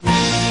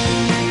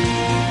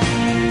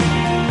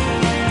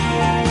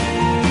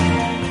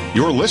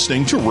You're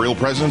listening to Real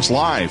Presence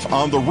Live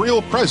on the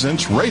Real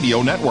Presence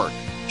Radio Network.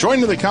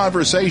 Join in the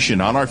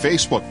conversation on our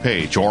Facebook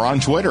page or on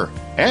Twitter.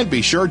 And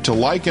be sure to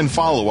like and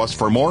follow us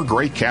for more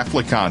great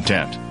Catholic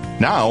content.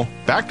 Now,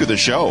 back to the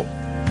show.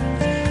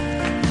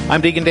 I'm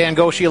Deacon Dan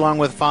Goshi along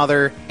with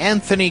Father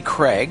Anthony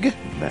Craig.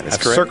 That is I've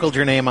correct. circled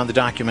your name on the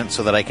document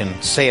so that I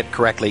can say it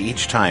correctly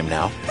each time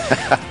now.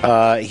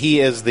 He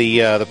is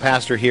the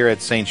pastor here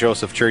at St.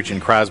 Joseph Church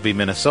in Crosby,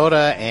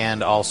 Minnesota,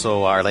 and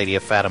also Our Lady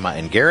of Fatima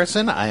in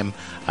Garrison. I'm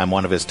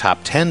one of his top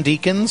 10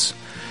 deacons.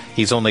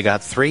 He's only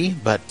got 3,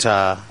 but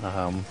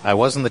I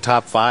was in the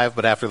top 5.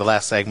 But after the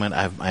last segment,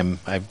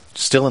 I'm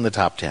still in the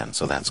top 10,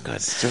 so that's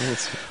good.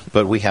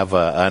 But we have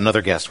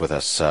another guest with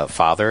us,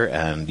 Father.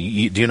 And do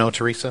you know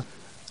Teresa?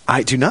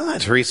 I do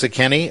not. Teresa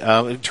Kenney.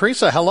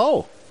 Teresa,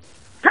 hello.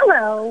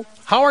 Hello.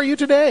 How are you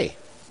today?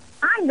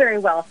 I'm very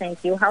well,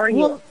 thank you. How are you?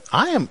 Well,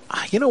 I am.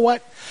 You know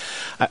what?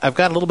 I've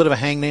got a little bit of a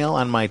hangnail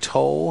on my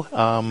toe,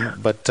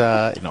 but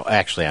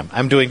actually,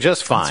 I'm doing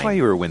just fine. That's why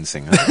you were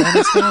wincing. I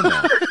understand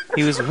that.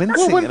 He was wincing.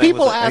 Well, when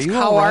people ask,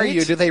 how are right?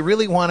 you, do they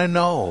really want to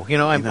know?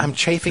 I'm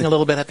chafing a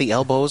little bit at the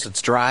elbows.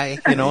 It's dry.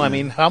 I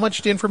mean, how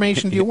much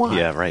information do you want?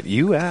 Yeah, right.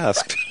 You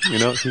asked.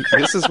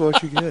 This is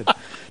what you get.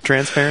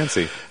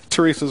 Transparency.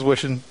 Teresa's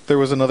wishing there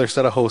was another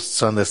set of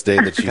hosts on this day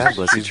that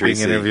she's being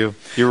interviewed.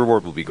 Your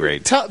reward will be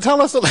great.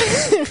 Tell us a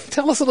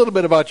little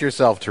bit about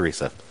yourself,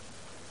 Teresa.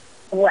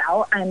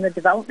 Well, I'm the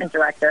development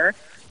director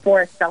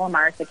for Stella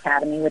Maris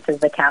Academy, which is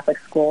the Catholic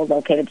school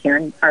located here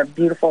in our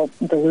beautiful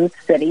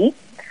Duluth city.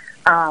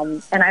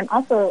 And I'm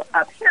also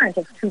a parent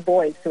of 2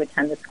 boys who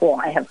attend the school.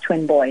 I have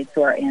twin boys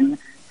who are in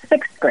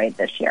 6th grade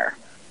this year.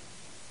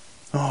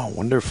 Oh,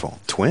 wonderful.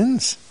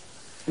 Twins?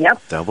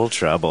 Yep. Double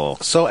trouble.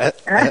 So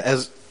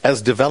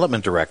as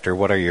development director,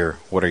 what are your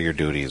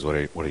duties? What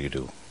do you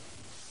do?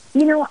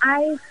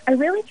 I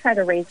really try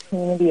to raise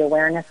community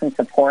awareness and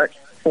support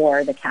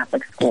for the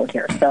Catholic school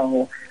here.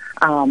 So,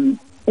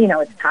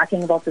 it's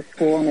talking about the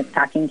school, and it's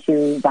talking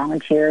to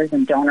volunteers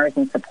and donors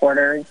and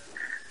supporters,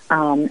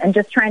 and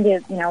just trying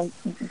to,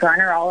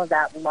 garner all of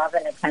that love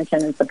and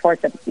attention and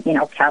support that,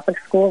 Catholic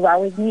schools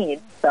always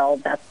need.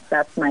 So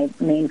that's my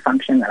main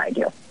function that I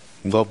do.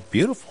 Well,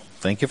 beautiful.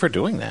 Thank you for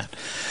doing that.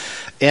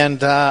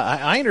 And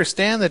I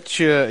understand that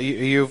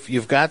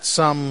you've got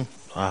some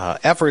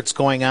efforts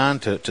going on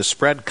to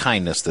spread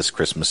kindness this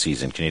Christmas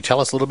season. Can you tell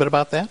us a little bit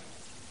about that?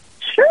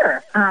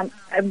 Sure.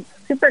 I'm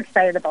super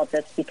excited about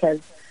this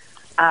because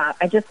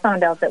I just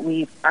found out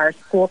that our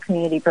school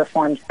community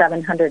performed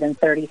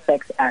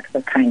 736 acts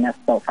of kindness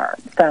so far.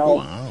 So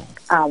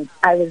wow.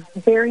 I was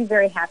very,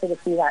 very happy to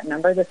see that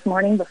number this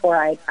morning before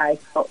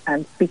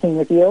I'm speaking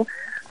with you.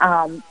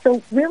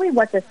 So really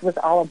what this was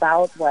all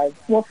about was,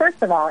 well,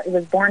 first of all, it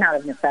was born out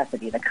of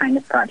necessity, the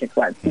Kindness Project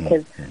was,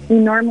 because we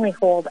normally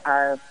hold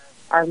our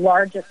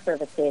largest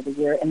service day of the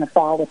year in the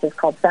fall, which is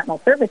called Sentinel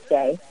Service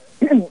Day,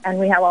 and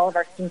we have all of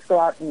our students go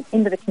out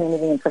into the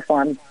community and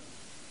perform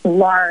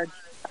large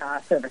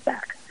service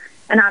acts.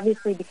 And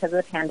obviously, because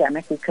of the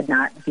pandemic, we could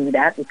not do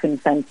that. We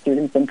couldn't send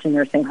students into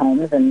nursing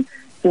homes and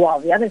do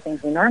all the other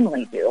things we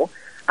normally do.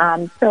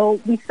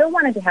 So we still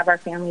wanted to have our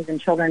families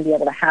and children be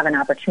able to have an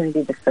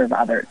opportunity to serve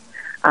others.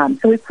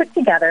 So we put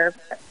together,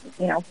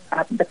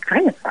 the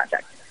Kindness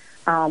Project.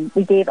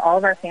 We gave all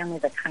of our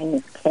families a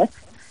kindness kit,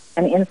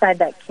 and inside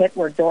that kit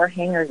were door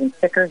hangers and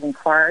stickers and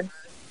cards.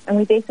 And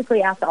we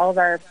basically asked all of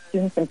our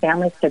students and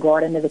families to go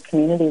out into the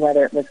community,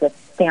 whether it was with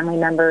family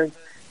members,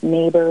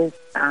 neighbors,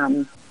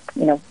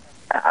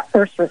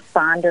 first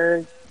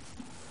responders,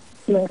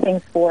 doing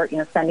things for,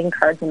 sending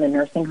cards in the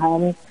nursing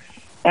homes.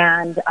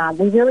 And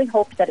we really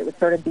hoped that it would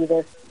sort of be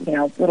this,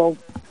 little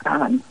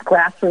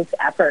grassroots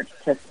effort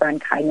to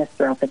spread kindness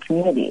throughout the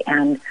community.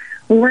 And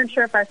we weren't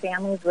sure if our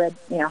families would,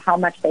 how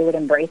much they would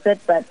embrace it,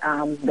 but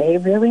they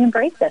really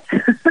embraced it.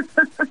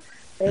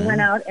 They went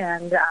out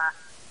and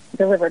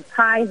delivered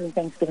pies and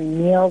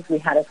Thanksgiving meals. We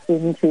had a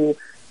student who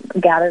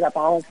gathered up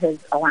all of his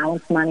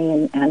allowance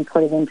money and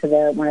put it into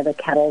one of the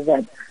kettles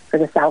for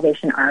the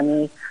Salvation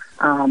Army.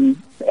 And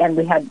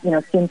we had,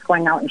 students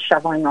going out and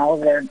shoveling all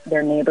of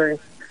their neighbors'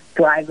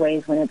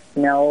 driveways when it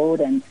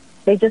snowed, and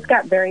they just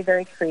got very,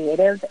 very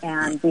creative.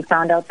 And we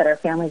found out that our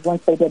families,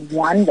 once they did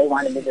one, they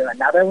wanted to do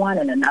another one,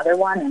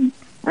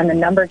 and the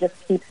number just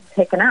keeps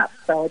picking up.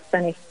 So it's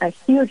been a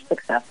huge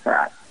success for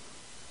us.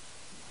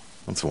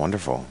 That's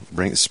wonderful.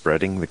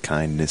 Spreading the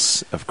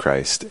kindness of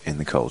Christ in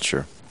the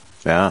culture.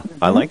 Yeah,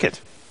 I like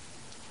it.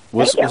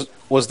 Was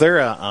there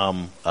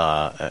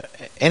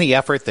any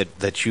effort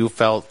that you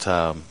felt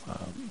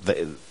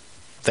that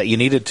you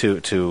needed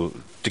to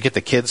get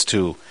the kids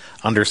to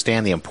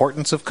understand the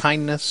importance of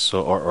kindness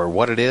or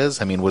what it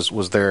is? I mean,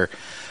 was there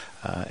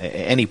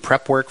any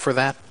prep work for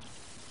that?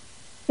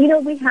 We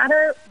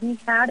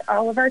had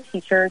all of our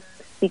teachers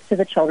speak to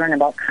the children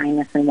about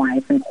kindness and why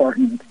it's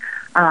important.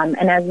 And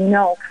as you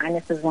know,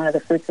 kindness is one of the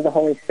fruits of the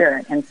Holy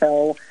Spirit. And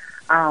so,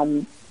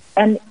 and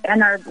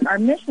our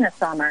mission at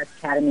Stella Maris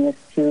Academy is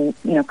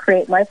to,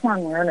 create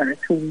lifelong learners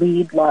who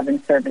lead, love,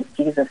 and serve as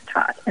Jesus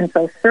taught. And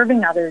so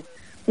serving others,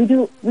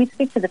 we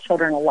speak to the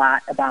children a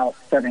lot about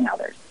serving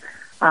others.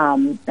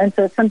 And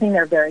so it's something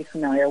they're very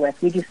familiar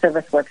with. We do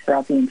service work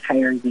throughout the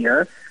entire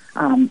year.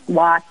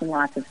 Lots and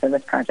lots of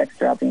service projects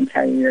throughout the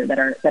entire year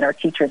that our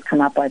teachers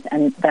come up with,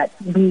 and that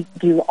we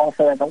do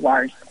also as a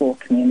large school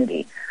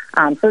community.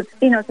 So it's,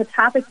 it's a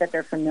topic that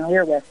they're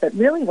familiar with, but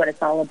really what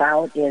it's all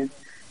about is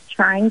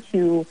trying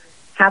to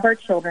have our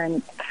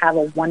children have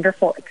a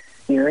wonderful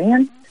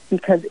experience,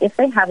 because if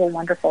they have a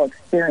wonderful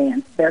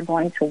experience, they're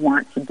going to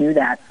want to do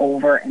that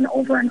over and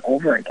over and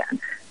over again.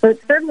 So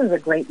it serves as a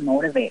great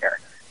motivator.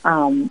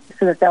 So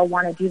that they'll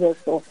want to do those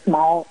little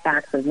small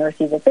acts of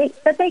mercy that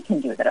they can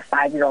do, that a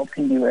 5-year-old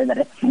can do, or that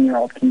a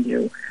 10-year-old can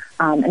do.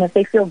 And if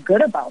they feel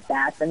good about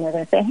that, then they're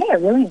going to say, hey, I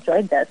really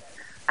enjoyed this.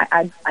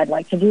 I'd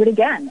like to do it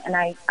again. And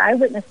I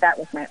witnessed that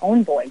with my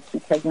own boys,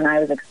 because when I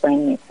was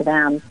explaining it to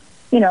them,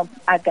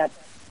 I've got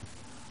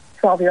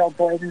 12-year-old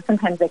boys, and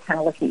sometimes they kind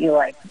of look at you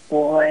like,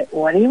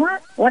 what do you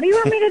want? What do you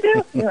want me to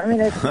do? You want me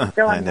to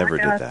go on? I never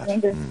did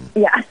that.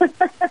 Yeah.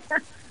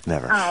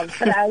 Never.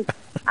 But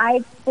I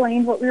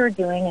explained what we were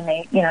doing, and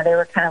they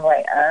were kind of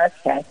like,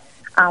 okay.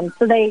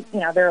 So they,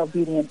 they're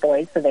obedient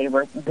boys, so they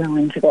were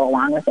willing to go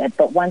along with it.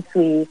 But once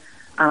we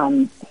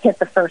hit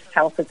the first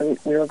house that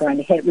we were going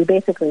to hit, we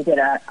basically did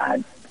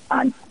a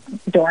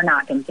door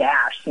knock and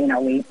dash.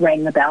 We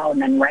rang the bell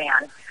and then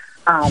ran.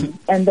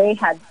 And they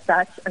had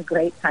such a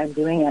great time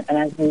doing it. And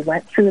as we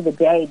went through the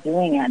day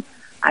doing it,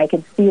 I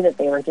could see that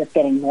they were just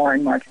getting more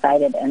and more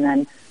excited. And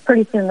then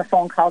pretty soon the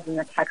phone calls and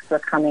the texts were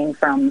coming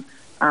from,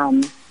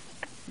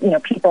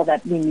 people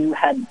that we knew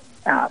had,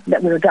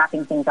 that we were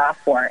dropping things off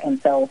for.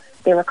 And so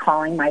they were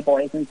calling my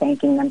boys and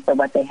thanking them for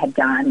what they had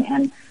done.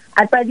 And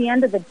by the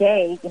end of the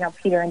day,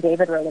 Peter and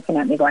David were looking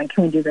at me going,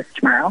 can we do this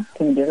tomorrow?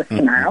 Can we do this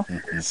tomorrow?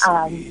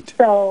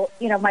 So,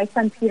 my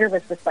son Peter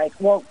was just like,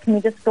 well, can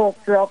we just go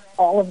throughout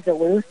all of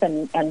Duluth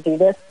and do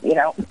this,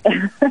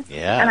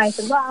 Yes. And I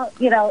said, well,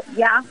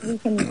 yeah, we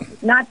can,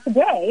 not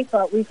today,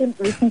 but we can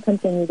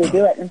continue to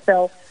do it. And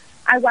so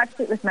I watched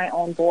it with my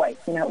own boys.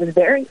 It's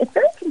very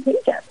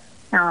contagious.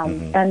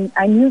 And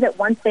I knew that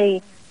once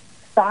they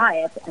saw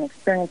it and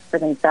experienced for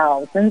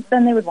themselves, then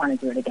they would want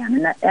to do it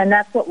again. And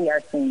that's what we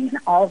are seeing. And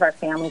all of our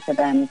families have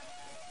been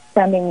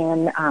sending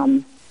in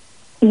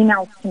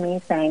emails to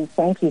me saying,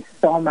 thank you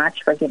so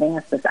much for giving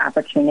us this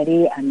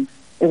opportunity. And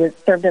it was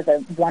served as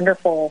a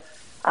wonderful,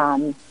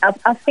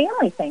 a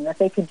family thing that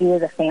they could do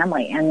as a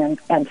family,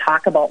 and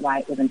talk about why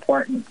it was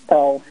important.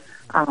 So,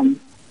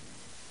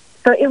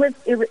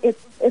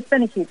 it's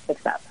been a huge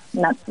success.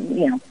 Not,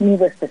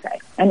 needless to say.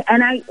 And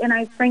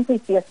I frankly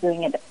see us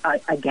doing it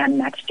again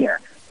next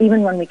year.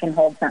 Even when we can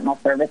hold Sentinel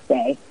Service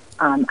Day,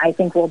 I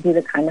think we'll do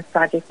the kindness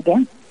project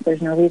again.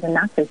 There's no reason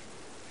not to.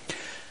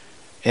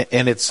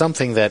 And it's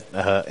something that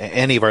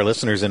any of our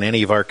listeners in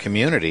any of our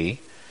community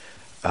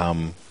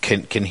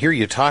can hear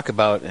you talk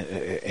about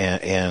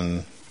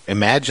and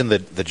imagine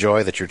the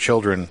joy that your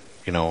children,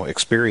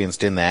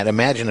 experienced in that.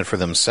 Imagine it for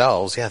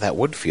themselves. Yeah, that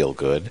would feel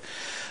good.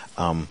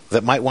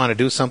 That might want to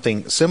do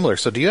something similar.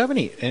 So do you have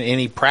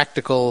any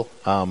practical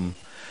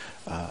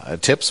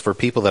tips for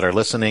people that are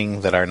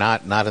listening that are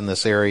not in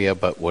this area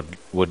but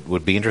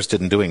would be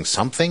interested in doing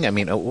something? I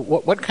mean,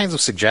 what kinds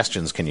of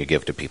suggestions can you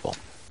give to people?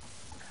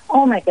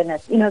 Oh, my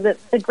goodness.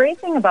 The great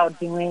thing about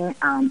doing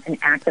an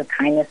act of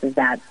kindness is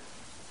that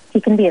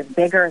it can be as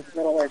big or as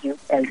little as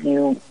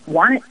you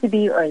want it to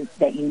be, or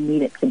that you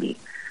need it to be.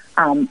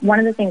 One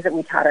of the things that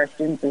we taught our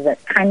students is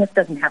that kindness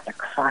doesn't have to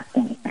cost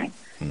anything.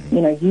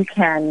 Mm-hmm. You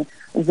can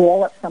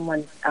roll up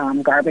someone's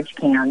garbage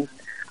cans,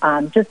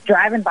 just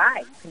driving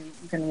by.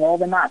 You can roll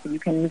them up. You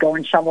can go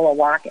and shovel a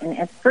walk, and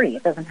it's free.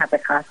 It doesn't have to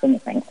cost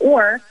anything.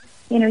 Or,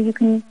 you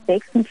can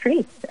bake some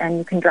treats, and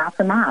you can drop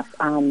them off.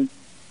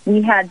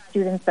 We had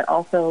students that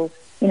also,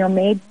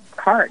 made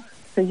cards.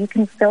 So you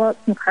can fill out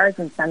some cards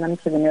and send them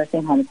to the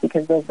nursing homes,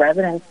 because those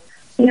residents,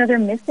 they're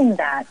missing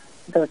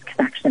those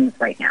connections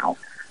right now.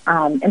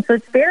 And so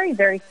it's very,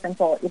 very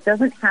simple. It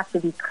doesn't have to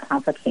be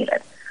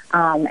complicated.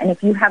 And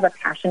if you have a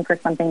passion for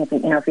something,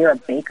 if you're a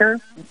baker,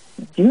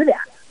 do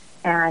that,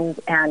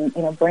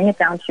 and bring it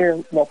down to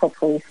your local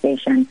police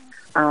station.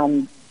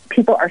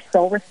 People are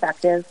so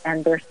receptive,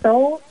 and they're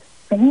so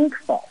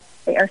thankful.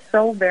 They are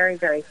so very,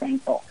 very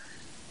thankful.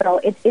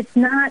 So it's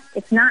not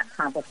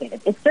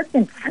complicated. It's just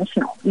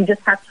intentional. You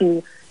just have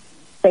to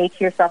say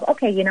to yourself,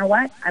 okay, you know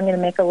what? I'm going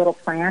to make a little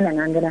plan, and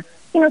I'm going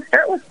to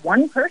start with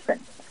one person.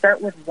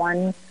 Start with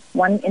one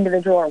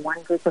individual or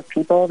one group of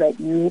people that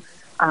you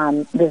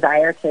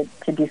desire to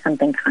do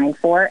something kind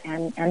for,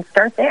 and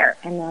start there.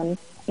 And then,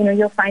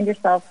 you'll find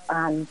yourself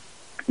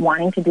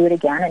wanting to do it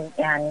again,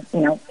 and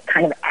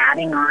kind of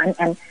adding on.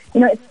 And,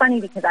 it's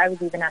funny, because I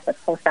was even at the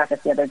post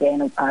office the other day,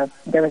 and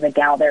there was a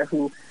gal there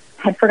who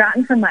had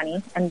forgotten her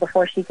money, and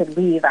before she could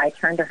leave, I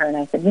turned to her and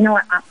I said, you know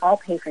what, I'll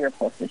pay for your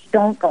postage.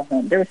 Don't go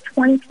home. There was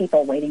 20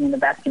 people waiting in the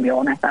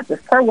vestibule, and I thought,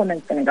 this poor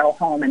woman's going to go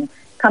home and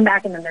come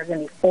back, and then there's going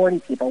to be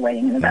 40 people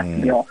waiting in the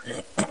vestibule.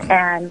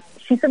 And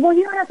she said, well,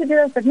 you don't have to do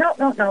this. I said,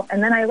 no.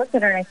 And then I looked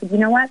at her and I said, you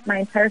know what? My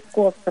entire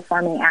school is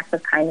performing acts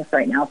of kindness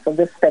right now, so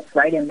this fits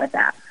right in with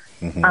that.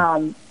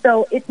 Mm-hmm.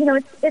 So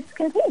it's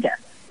contagious.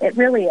 It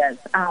really is.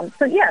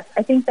 So yes,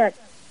 I think that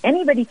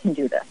anybody can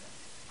do this.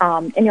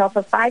 And, if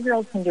a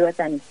 5-year-old can do it,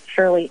 then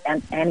surely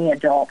any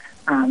adult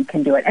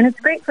can do it. And it's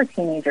great for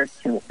teenagers,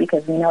 too,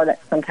 because we know that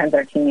sometimes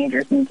our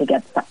teenagers need to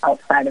get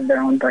outside of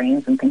their own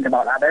brains and think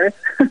about others.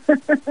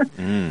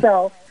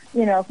 So,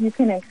 if you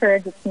can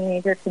encourage a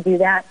teenager to do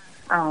that,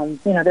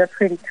 they're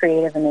pretty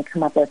creative and they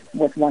come up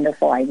with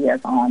wonderful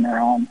ideas all on their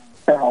own.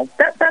 So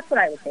that's what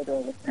I would say to a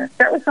listener.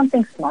 Start with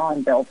something small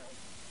and build.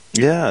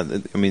 Yeah,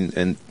 I mean,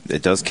 and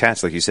it does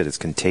catch, like you said, it's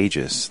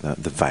contagious,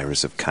 the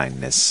virus of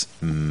kindness.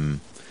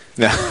 And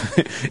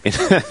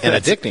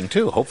addicting,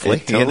 too, hopefully.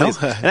 Totally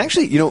and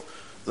actually,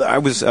 I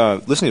was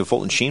listening to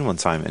Fulton Sheen one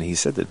time, and he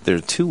said that there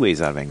are 2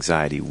 ways out of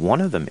anxiety. One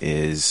of them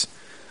is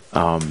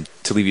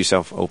to leave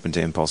yourself open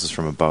to impulses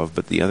from above,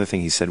 but the other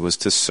thing he said was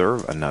to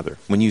serve another.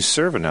 When you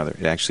serve another,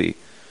 it actually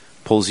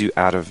pulls you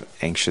out of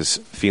anxious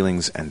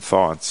feelings and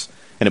thoughts,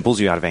 and it pulls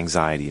you out of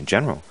anxiety in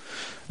general.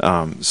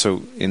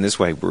 So in this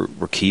way, we're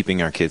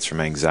keeping our kids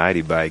from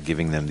anxiety by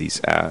giving them these,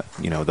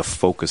 the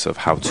focus of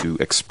how to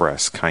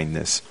express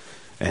kindness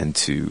and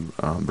to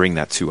bring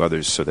that to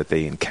others so that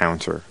they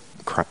encounter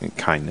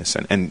kindness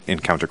and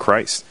encounter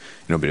Christ,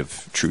 a bit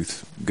of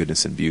truth,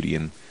 goodness, and beauty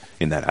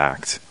in that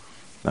act.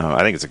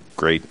 I think it's a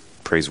great,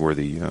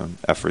 praiseworthy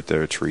effort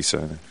there,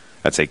 Teresa.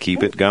 I'd say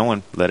keep it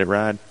going, let it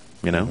ride,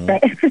 Let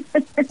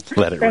it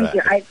ride. Thank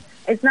you.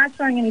 It's not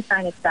showing any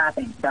sign of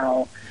stopping,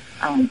 so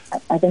I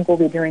think we'll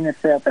be doing this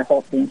throughout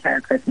the entire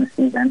Christmas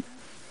season.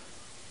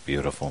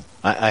 Beautiful.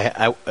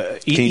 Can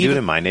you do it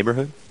in my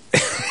neighborhood?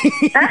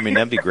 I mean,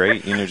 that'd be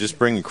great. Just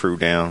bring the crew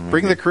down.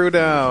 Bring the crew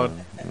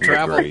down.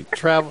 Travel.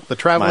 The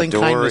traveling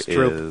kindness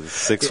troop. My door is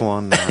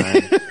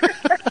 619.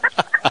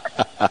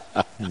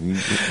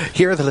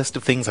 Here are the list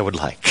of things I would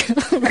like.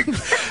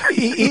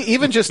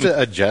 Even just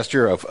a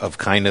gesture of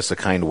kindness, a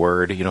kind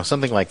word,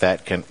 something like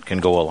that can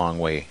go a long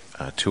way.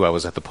 Too, I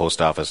was at the post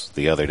office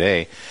the other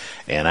day,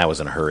 and I was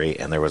in a hurry,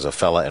 and there was a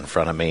fella in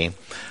front of me,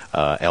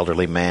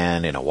 elderly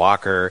man in a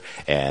walker,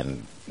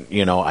 and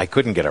I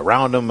couldn't get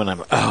around him,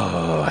 and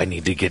I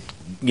need to get,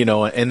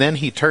 and then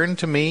he turned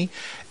to me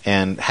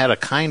and had a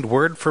kind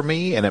word for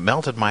me, and it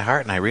melted my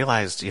heart, and I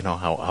realized,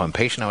 how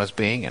impatient I was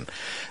being, and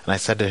I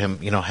said to him,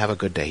 have a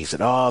good day. He said,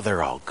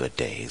 they're all good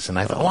days, and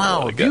I thought,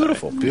 wow,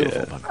 beautiful.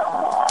 Yeah.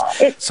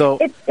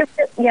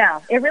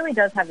 It really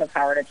does have the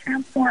power to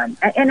transform,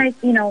 and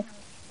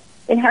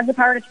it has the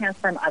power to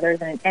transform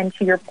others, and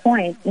to your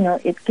point,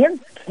 it gives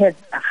kids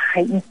a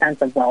heightened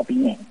sense of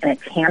well-being, and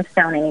it tamps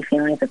down any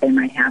feelings that they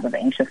might have of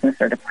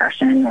anxiousness or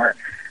depression or,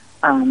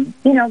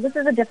 this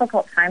is a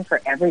difficult time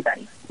for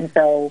everybody. And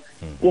so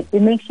it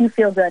makes you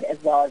feel good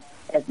as well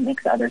as it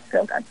makes others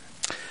feel good.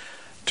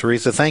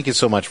 Teresa, thank you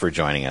so much for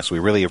joining us. We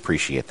really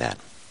appreciate that.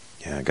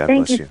 Yeah, God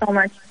bless you. Thank you so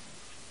much.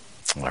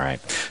 All right.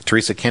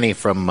 Teresa Kenney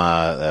from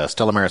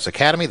Stella Maris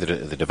Academy,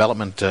 the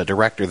development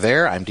director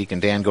there. I'm Deacon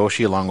Dan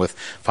Goshi along with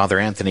Father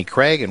Anthony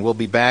Craig, and we'll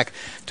be back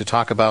to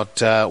talk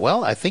about,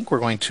 I think we're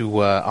going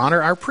to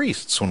honor our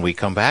priests when we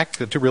come back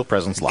to Real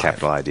Presence Live.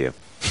 Capital idea.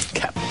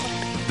 Capital.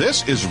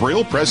 This is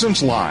Real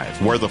Presence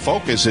Live, where the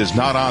focus is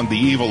not on the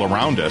evil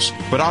around us,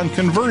 but on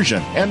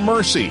conversion and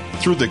mercy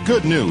through the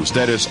good news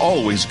that is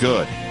always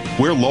good.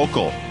 We're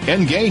local,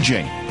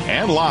 engaging,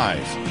 and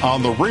live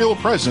on the Real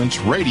Presence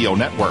Radio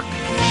Network.